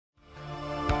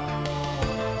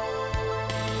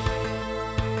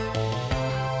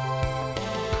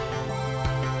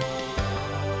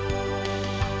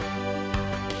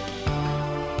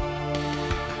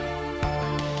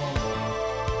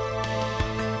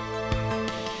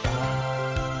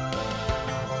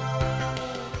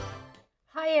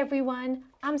everyone,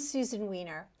 I'm Susan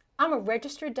Weiner. I'm a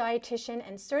registered dietitian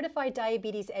and certified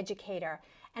diabetes educator,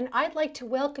 and I'd like to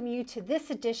welcome you to this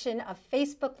edition of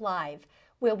Facebook Live,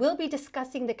 where we'll be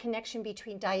discussing the connection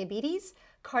between diabetes,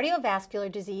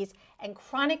 cardiovascular disease, and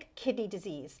chronic kidney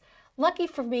disease. Lucky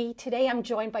for me, today I'm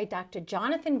joined by Dr.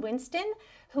 Jonathan Winston,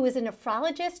 who is a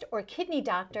nephrologist or kidney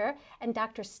doctor, and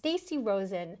Dr. Stacey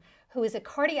Rosen, who is a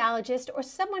cardiologist or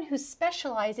someone who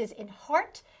specializes in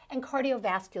heart and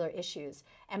cardiovascular issues,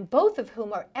 and both of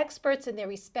whom are experts in their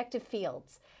respective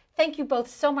fields. Thank you both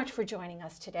so much for joining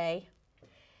us today.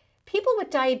 People with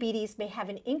diabetes may have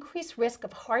an increased risk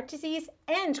of heart disease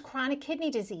and chronic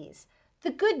kidney disease.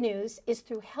 The good news is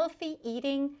through healthy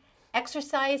eating,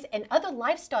 exercise, and other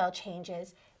lifestyle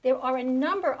changes, there are a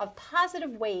number of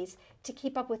positive ways to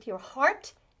keep up with your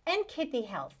heart and kidney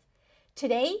health.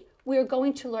 Today, we are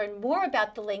going to learn more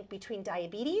about the link between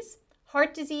diabetes,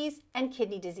 heart disease, and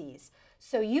kidney disease,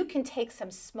 so you can take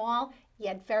some small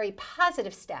yet very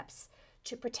positive steps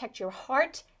to protect your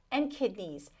heart and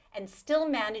kidneys and still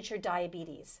manage your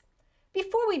diabetes.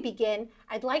 Before we begin,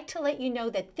 I'd like to let you know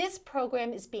that this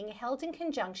program is being held in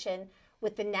conjunction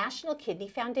with the National Kidney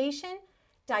Foundation,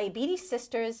 Diabetes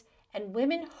Sisters, and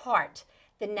WomenHeart,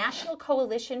 the National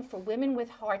Coalition for Women with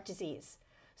Heart Disease.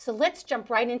 So let's jump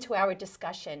right into our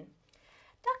discussion.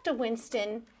 Dr.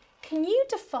 Winston, can you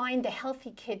define the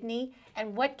healthy kidney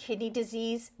and what kidney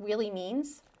disease really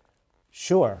means?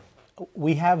 Sure.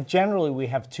 Generally we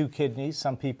have two kidneys.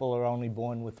 Some people are only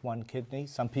born with one kidney.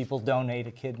 Some people donate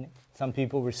a kidney. Some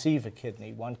people receive a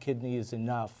kidney. One kidney is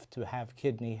enough to have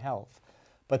kidney health.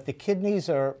 But the kidneys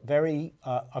are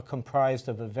comprised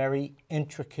of a very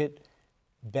intricate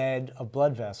bed of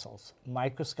blood vessels,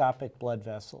 microscopic blood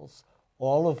vessels,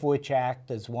 all of which act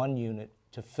as one unit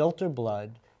to filter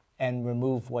blood and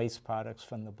remove waste products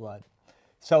from the blood.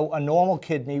 So a normal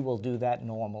kidney will do that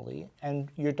normally, and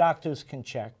your doctors can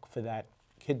check for that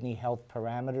kidney health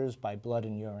parameters by blood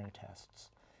and urine tests.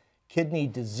 Kidney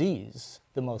disease,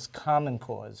 the most common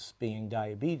cause being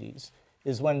diabetes,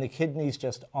 is when the kidneys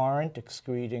just aren't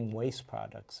excreting waste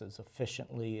products as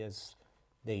efficiently as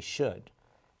they should.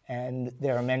 And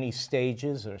there are many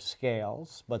stages or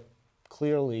scales, but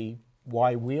clearly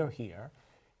why we're here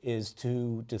is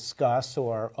to discuss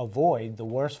or avoid the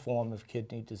worst form of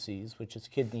kidney disease, which is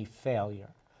kidney failure,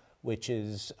 which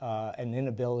is an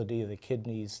inability of the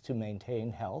kidneys to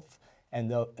maintain health,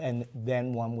 and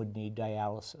then one would need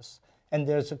dialysis. And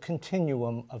there's a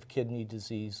continuum of kidney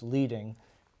disease leading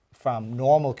from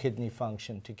normal kidney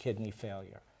function to kidney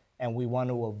failure. And we want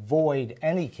to avoid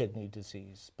any kidney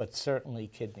disease, but certainly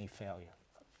kidney failure.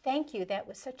 Thank you. That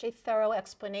was such a thorough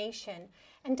explanation.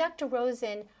 And Dr.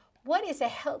 Rosen, what is a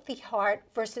healthy heart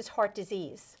versus heart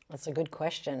disease? That's a good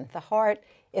question. The heart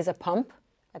is a pump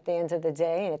at the end of the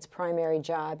day, and its primary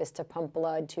job is to pump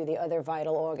blood to the other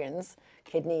vital organs,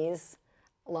 kidneys,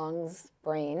 lungs,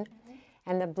 brain.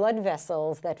 And the blood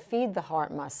vessels that feed the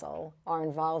heart muscle are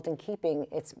involved in keeping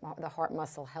the heart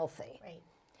muscle healthy. Right.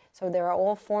 So there are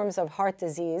all forms of heart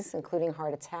disease, including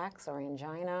heart attacks or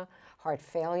angina, heart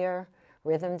failure,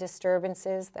 rhythm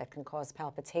disturbances that can cause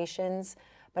palpitations.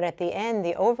 But at the end,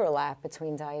 the overlap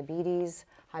between diabetes,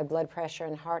 high blood pressure,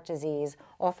 and heart disease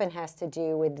often has to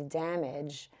do with the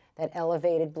damage that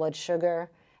elevated blood sugar,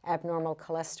 abnormal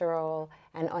cholesterol,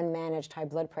 and unmanaged high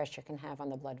blood pressure can have on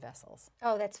the blood vessels.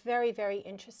 Oh, that's very, very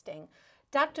interesting.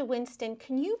 Dr. Winston,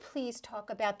 can you please talk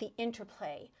about the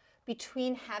interplay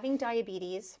between having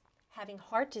diabetes, having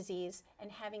heart disease,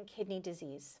 and having kidney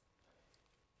disease?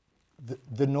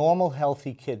 The normal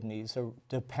healthy kidneys are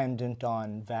dependent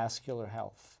on vascular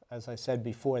health. As I said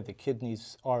before, the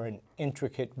kidneys are an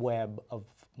intricate web of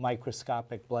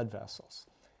microscopic blood vessels.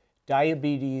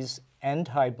 Diabetes and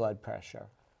high blood pressure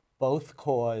both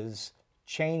cause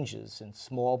changes in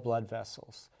small blood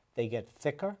vessels. They get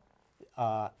thicker,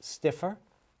 stiffer,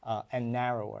 and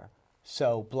narrower.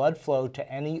 So blood flow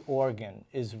to any organ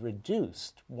is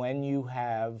reduced when you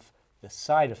have the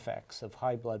side effects of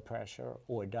high blood pressure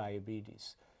or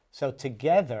diabetes. So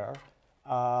together,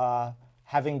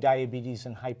 having diabetes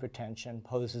and hypertension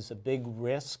poses a big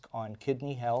risk on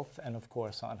kidney health and, of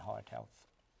course, on heart health.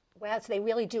 Well, so they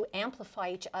really do amplify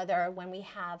each other when we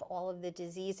have all of the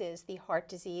diseases, the heart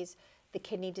disease, the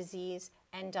kidney disease,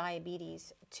 and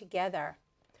diabetes together.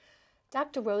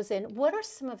 Dr. Rosen, what are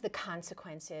some of the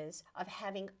consequences of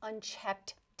having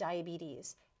unchecked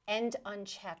diabetes and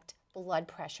unchecked blood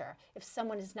pressure if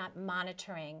someone is not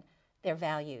monitoring their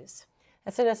values?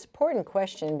 That's an important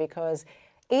question because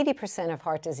 80% of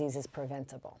heart disease is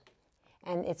preventable.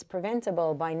 And it's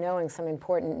preventable by knowing some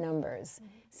important numbers.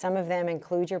 Some of them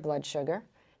include your blood sugar.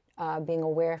 being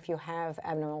aware if you have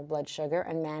abnormal blood sugar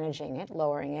and managing it,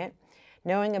 lowering it,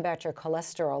 knowing about your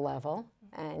cholesterol level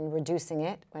and reducing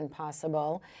it when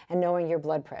possible, and knowing your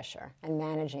blood pressure and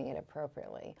managing it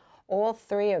appropriately. All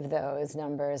three of those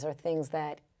numbers are things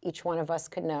that each one of us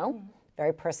could know,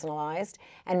 very personalized,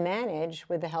 and manage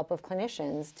with the help of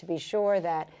clinicians to be sure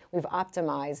that we've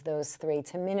optimized those three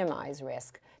to minimize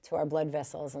risk to our blood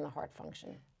vessels and the heart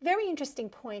function. Very interesting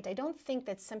point. I don't think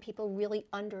that some people really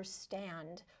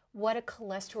understand what a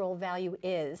cholesterol value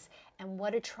is and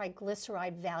what a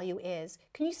triglyceride value is.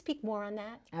 Can you speak more on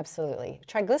that? Absolutely.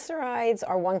 Triglycerides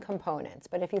are one component,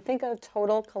 but if you think of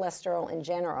total cholesterol in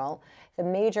general, the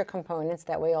major components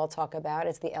that we all talk about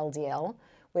is the LDL,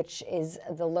 which is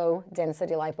the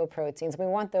low-density lipoproteins. We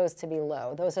want those to be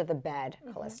low. Those are the bad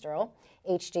cholesterol.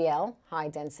 HDL, high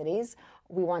densities,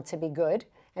 we want to be good.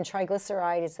 And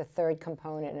triglyceride is the third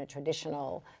component in a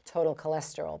traditional total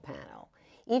cholesterol panel.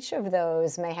 Each of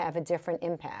those may have a different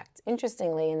impact.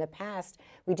 Interestingly, in the past,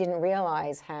 we didn't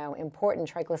realize how important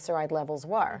triglyceride levels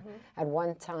were. At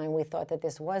one time, we thought that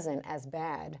this wasn't as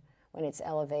bad when it's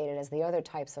elevated as the other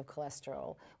types of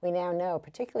cholesterol. We now know,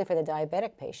 particularly for the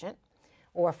diabetic patient,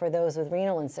 or for those with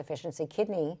renal insufficiency,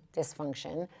 kidney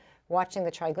dysfunction, watching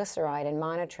the triglyceride and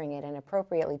monitoring it and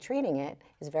appropriately treating it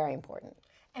is very important.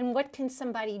 And what can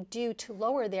somebody do to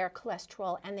lower their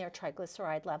cholesterol and their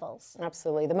triglyceride levels?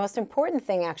 Absolutely. The most important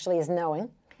thing actually is knowing,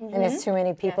 and there's too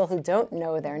many people who don't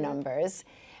know their numbers.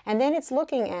 And then it's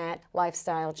looking at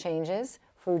lifestyle changes,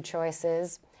 food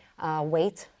choices,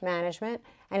 weight management,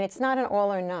 and it's not an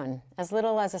all or none. As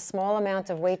little as a small amount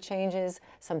of weight changes,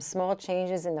 some small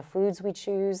changes in the foods we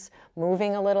choose,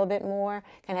 moving a little bit more,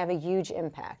 can have a huge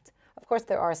impact. Of course,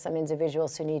 there are some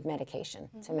individuals who need medication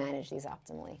to manage these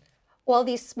optimally. All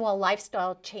these small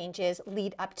lifestyle changes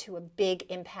lead up to a big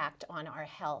impact on our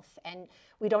health. And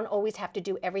we don't always have to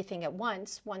do everything at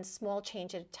once. One small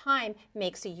change at a time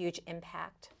makes a huge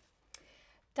impact.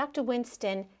 Dr.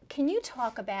 Winston, can you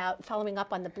talk about, following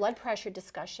up on the blood pressure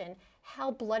discussion,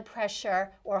 how blood pressure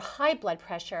or high blood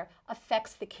pressure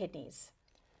affects the kidneys?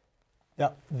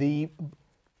 The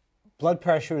blood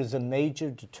pressure is a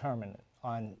major determinant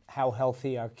on how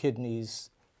healthy our kidneys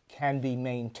can be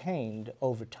maintained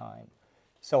over time.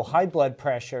 So high blood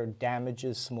pressure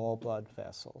damages small blood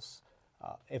vessels.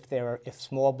 If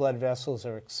small blood vessels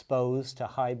are exposed to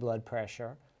high blood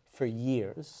pressure for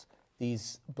years,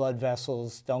 these blood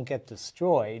vessels don't get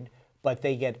destroyed, but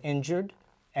they get injured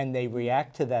and they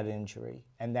react to that injury.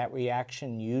 And that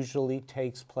reaction usually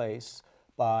takes place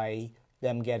by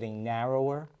them getting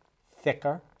narrower,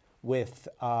 thicker, with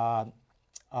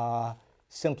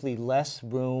simply less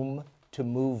room to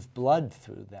move blood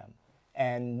through them.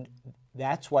 And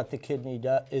that's what the kidney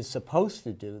is supposed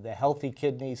to do. The healthy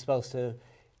kidney is supposed to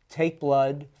take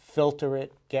blood, filter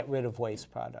it, get rid of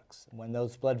waste products. When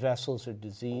those blood vessels are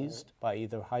diseased by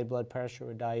either high blood pressure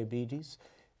or diabetes,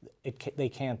 they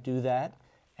can't do that,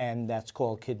 and that's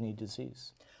called kidney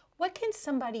disease. What can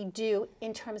somebody do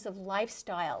in terms of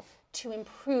lifestyle to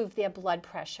improve their blood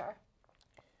pressure?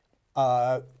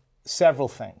 Several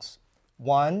things.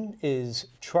 One is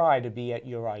try to be at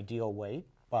your ideal weight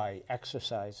by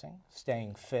exercising,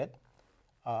 staying fit.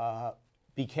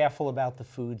 Be careful about the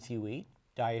foods you eat.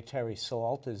 Dietary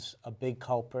salt is a big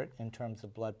culprit in terms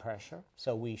of blood pressure,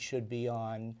 so we should be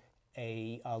on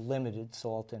a limited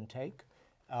salt intake.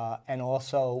 And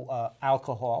also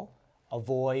alcohol.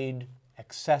 Avoid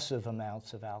excessive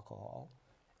amounts of alcohol.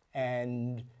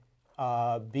 And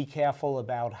be careful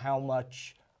about how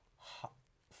much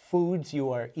foods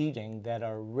you are eating that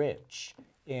are rich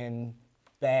in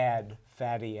bad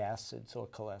fatty acids or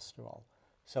cholesterol.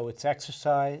 So it's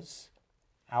exercise,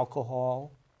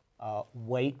 alcohol,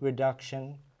 weight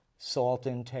reduction, salt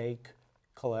intake,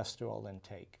 cholesterol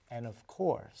intake, and of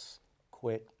course,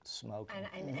 quit smoking.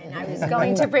 And I was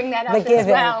going to bring that up as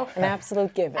well. An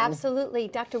absolute given. Absolutely.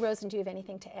 Dr. Rosen, do you have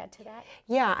anything to add to that?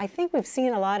 Yeah, I think we've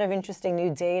seen a lot of interesting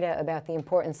new data about the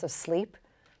importance of sleep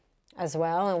as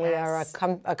well, and we are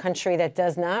a country that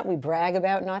does not. We brag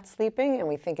about not sleeping, and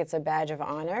we think it's a badge of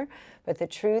honor. But the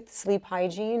truth, sleep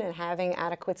hygiene and having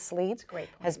adequate sleep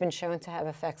has been shown to have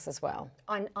effects as well.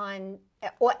 On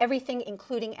everything,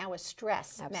 including our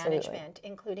stress management,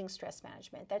 including stress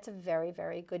management. That's a very,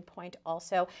 very good point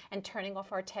also. And turning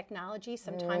off our technology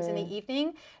sometimes in the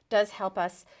evening does help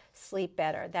us sleep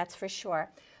better, that's for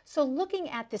sure. So looking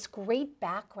at this great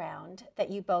background that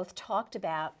you both talked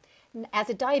about, as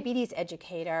a diabetes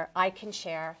educator, I can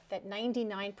share that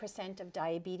 99% of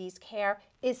diabetes care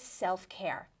is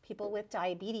self-care. People with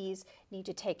diabetes need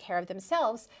to take care of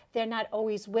themselves. They're not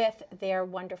always with their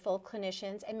wonderful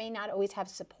clinicians and may not always have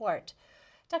support.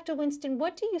 Dr. Winston,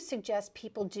 what do you suggest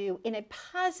people do in a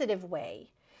positive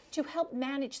way to help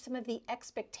manage some of the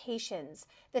expectations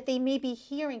that they may be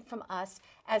hearing from us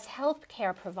as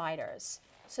healthcare providers?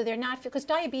 So they're not, because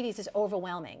diabetes is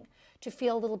overwhelming, to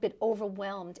feel a little bit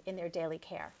overwhelmed in their daily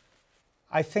care.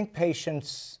 I think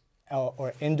patients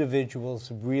or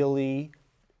individuals really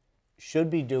should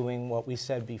be doing what we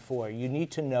said before. You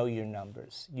need to know your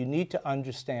numbers. You need to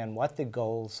understand what the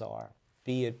goals are,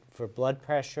 be it for blood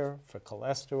pressure, for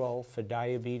cholesterol, for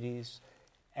diabetes.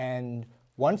 And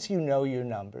once you know your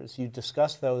numbers, you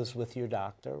discuss those with your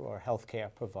doctor or healthcare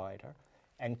provider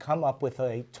and come up with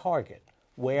a target.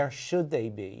 Where should they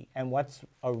be, and what's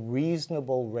a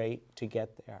reasonable rate to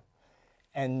get there?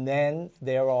 And then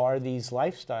there are these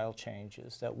lifestyle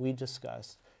changes that we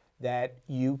discussed that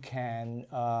you can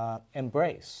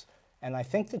embrace. And I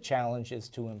think the challenge is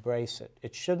to embrace it.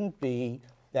 It shouldn't be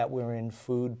that we're in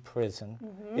food prison.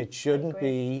 It shouldn't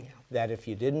be that if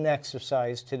you didn't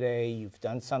exercise today, you've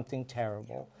done something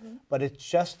terrible. But it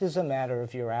just is a matter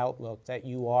of your outlook, that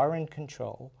you are in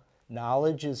control.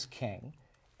 Knowledge is king.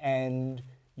 And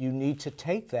you need to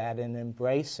take that and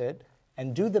embrace it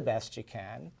and do the best you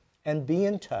can and be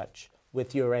in touch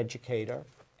with your educator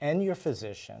and your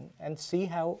physician and see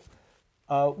how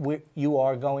you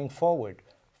are going forward.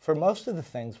 For most of the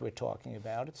things we're talking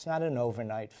about, it's not an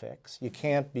overnight fix. You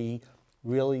can't be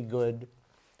really good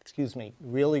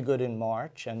in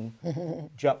March and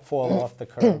fall off the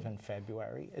curve in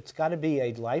February. It's got to be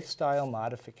a lifestyle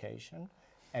modification.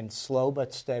 And slow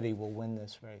but steady will win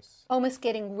this race. Almost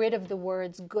getting rid of the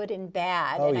words good and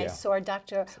bad. Oh, and yeah. I saw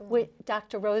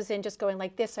Dr. Rosen just going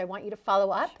like this. So I want you to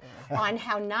follow up on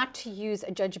how not to use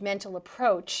a judgmental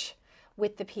approach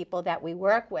with the people that we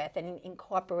work with and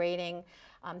incorporating.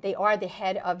 They are the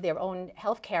head of their own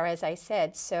healthcare, as I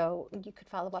said. So you could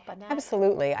follow up on that.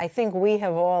 Absolutely. I think we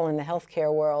have all in the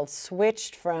healthcare world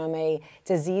switched from a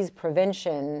disease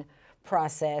prevention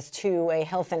process to a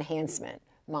health enhancement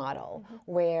model,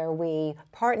 where we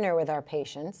partner with our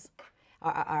patients,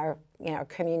 our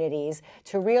communities,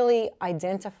 to really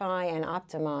identify and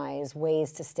optimize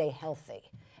ways to stay healthy,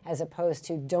 as opposed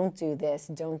to don't do this,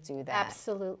 don't do that.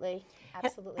 Absolutely.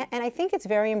 Absolutely. And I think it's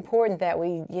very important that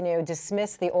we,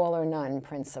 dismiss the all or none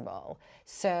principle.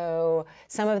 So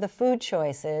some of the food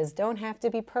choices don't have to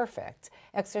be perfect.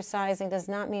 Exercising does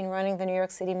not mean running the New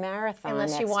York City Marathon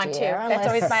Unless you next want year. to. That's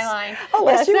always my line.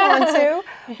 Unless you want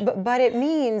to. But it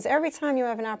means every time you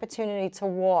have an opportunity to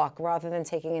walk rather than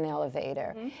taking an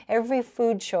elevator, every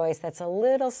food choice that's a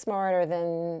little smarter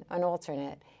than an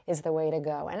alternate is the way to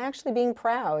go. And actually being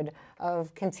proud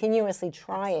of continuously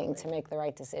trying to make the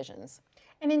right decisions.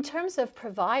 And in terms of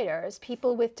providers,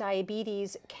 people with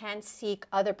diabetes can seek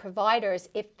other providers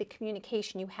if the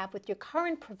communication you have with your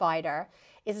current provider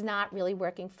is not really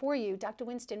working for you. Dr.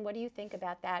 Winston, what do you think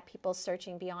about that? People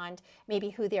searching beyond maybe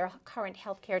who their current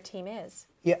healthcare team is.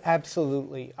 Yeah,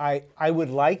 absolutely. I would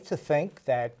like to think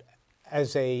that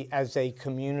as a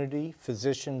community,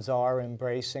 physicians are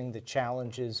embracing the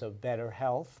challenges of better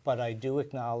health, but I do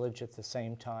acknowledge at the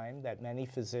same time that many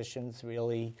physicians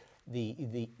really,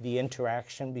 the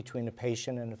interaction between a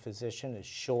patient and a physician is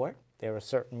short. There are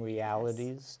certain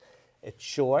realities. Yes. It's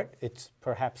short. It's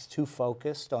perhaps too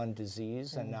focused on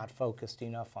disease and not focused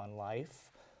enough on life.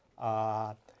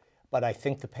 But I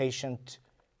think the patient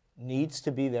needs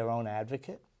to be their own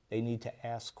advocate. They need to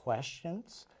ask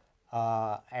questions.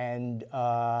 And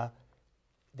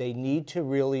they need to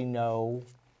really know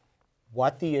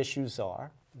what the issues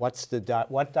are.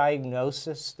 What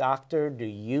diagnosis, doctor, do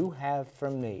you have for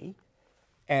me?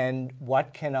 And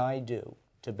what can I do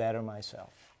to better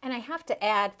myself? And I have to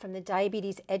add, from the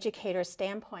diabetes educator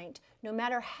standpoint, no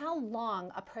matter how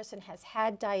long a person has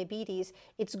had diabetes,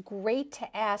 it's great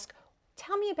to ask,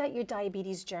 tell me about your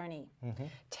diabetes journey.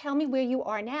 Tell me where you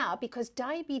are now, because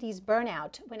diabetes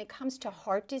burnout, when it comes to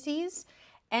heart disease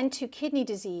and to kidney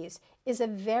disease, is a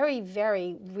very,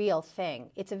 very real thing.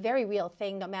 It's a very real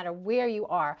thing no matter where you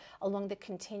are along the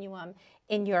continuum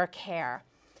in your care.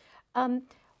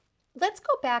 Let's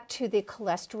go back to the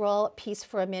cholesterol piece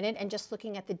for a minute and just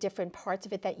looking at the different parts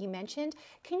of it that you mentioned.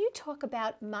 Can you talk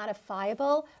about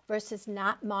modifiable versus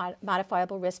not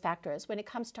modifiable risk factors when it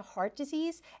comes to heart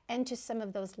disease and to some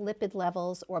of those lipid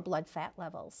levels or blood fat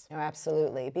levels? Oh,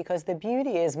 absolutely, because the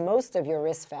beauty is most of your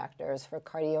risk factors for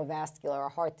cardiovascular or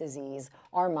heart disease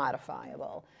are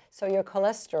modifiable. So your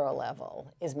cholesterol level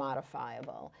is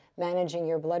modifiable. Managing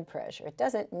your blood pressure. It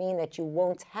doesn't mean that you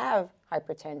won't have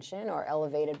hypertension or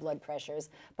elevated blood pressures,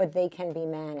 but they can be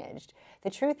managed. The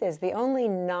truth is, the only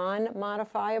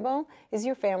non-modifiable is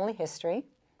your family history.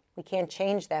 We can't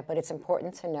change that, but it's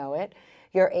important to know it.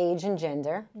 Your age and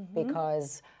gender,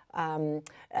 because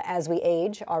As we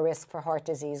age, our risk for heart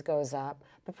disease goes up.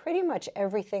 But pretty much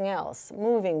everything else,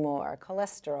 moving more,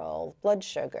 cholesterol, blood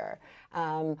sugar,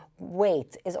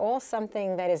 weight, is all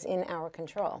something that is in our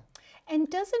control. And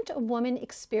doesn't a woman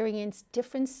experience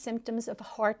different symptoms of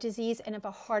heart disease and of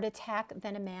a heart attack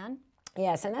than a man?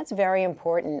 Yes, and that's very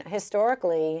important.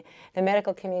 Historically, the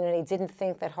medical community didn't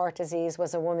think that heart disease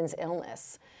was a woman's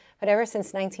illness. But ever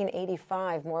since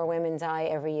 1985, more women die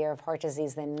every year of heart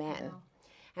disease than men. Wow.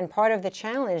 And part of the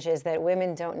challenge is that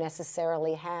women don't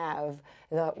necessarily have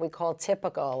what we call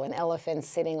typical, an elephant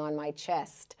sitting on my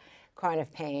chest kind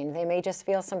of pain. They may just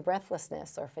feel some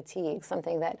breathlessness or fatigue,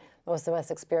 something that most of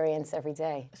us experience every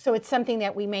day. So it's something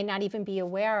that we may not even be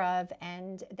aware of,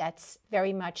 and that's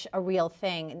very much a real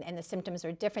thing, and the symptoms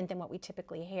are different than what we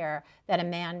typically hear that a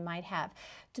man might have.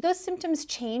 Do those symptoms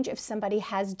change if somebody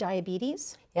has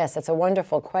diabetes? Yes, that's a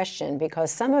wonderful question, because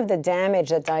some of the damage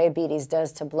that diabetes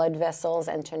does to blood vessels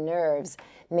and to nerves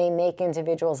may make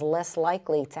individuals less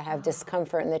likely to have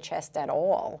discomfort in the chest at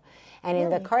all. And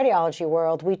in the cardiology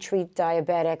world, we treat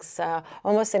diabetics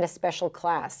almost in a special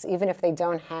class. Even if they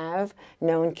don't have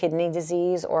known kidney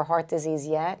disease or heart disease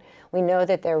yet, we know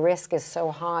that their risk is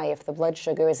so high if the blood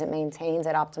sugar isn't maintained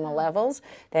at optimal levels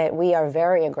that we are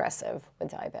very aggressive with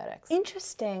diabetics.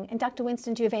 Interesting. And Dr.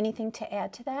 Winston, do you have anything to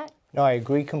add to that? No, I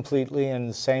agree completely, and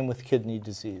the same with kidney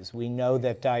disease. We know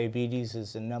that diabetes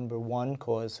is the #1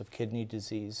 cause of kidney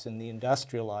disease in the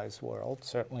industrialized world,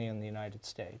 certainly in the United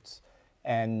States.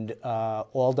 And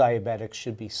all diabetics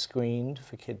should be screened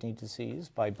for kidney disease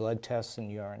by blood tests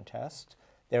and urine tests.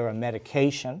 There are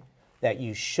medication that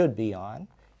you should be on,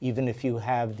 even if you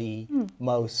have the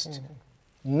most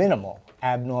minimal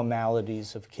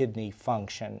abnormalities of kidney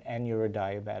function and you're a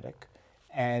diabetic.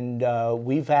 And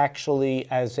we've actually,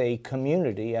 as a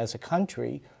community, as a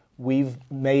country, we've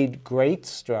made great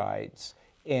strides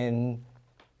in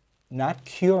not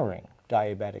curing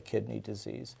diabetic kidney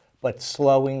disease, but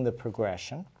slowing the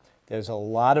progression. There's a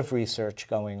lot of research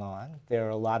going on. There are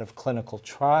a lot of clinical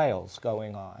trials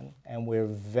going on, and we're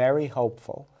very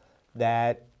hopeful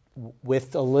that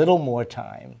with a little more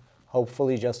time,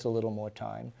 hopefully just a little more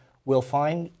time, we'll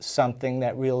find something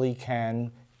that really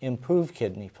can improve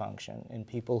kidney function in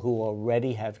people who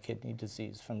already have kidney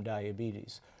disease from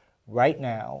diabetes. Right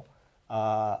now,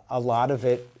 a lot of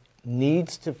it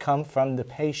needs to come from the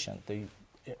patient, the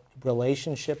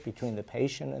relationship between the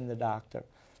patient and the doctor,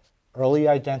 early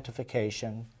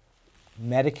identification,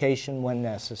 medication when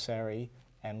necessary,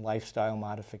 and lifestyle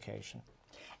modification.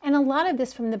 And a lot of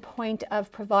this from the point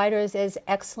of providers, as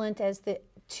excellent as the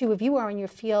two of you are in your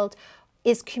field,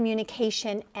 is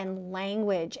communication and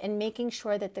language, and making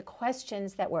sure that the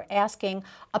questions that we're asking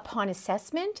upon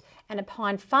assessment and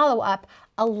upon follow-up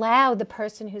allow the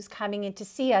person who's coming in to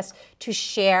see us to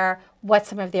share what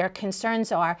some of their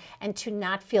concerns are and to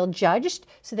not feel judged,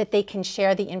 so that they can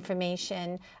share the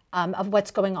information of what's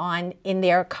going on in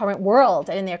their current world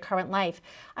and in their current life.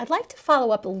 I'd like to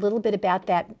follow up a little bit about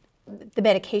that, the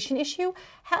medication issue.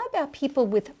 How about people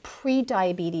with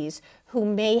pre-diabetes who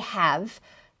may have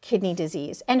kidney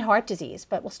disease and heart disease,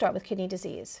 but we'll start with kidney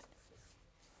disease?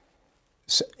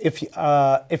 So if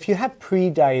you have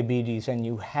pre-diabetes and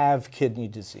you have kidney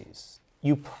disease,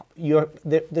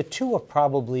 the two are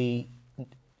probably,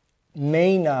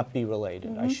 may not be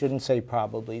related. I shouldn't say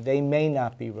probably. They may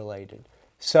not be related.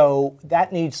 So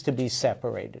that needs to be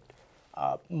separated.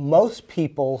 Most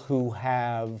people who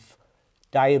have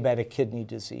diabetic kidney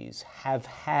disease have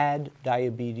had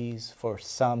diabetes for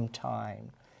some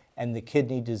time, and the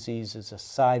kidney disease is a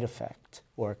side effect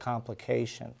or a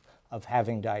complication of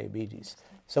having diabetes.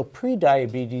 So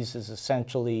pre-diabetes is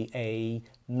essentially a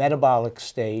metabolic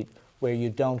state where you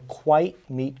don't quite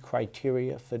meet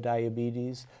criteria for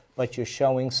diabetes, but you're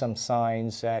showing some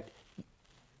signs that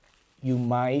you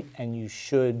might and you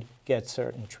should get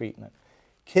certain treatment.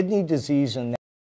 Kidney disease in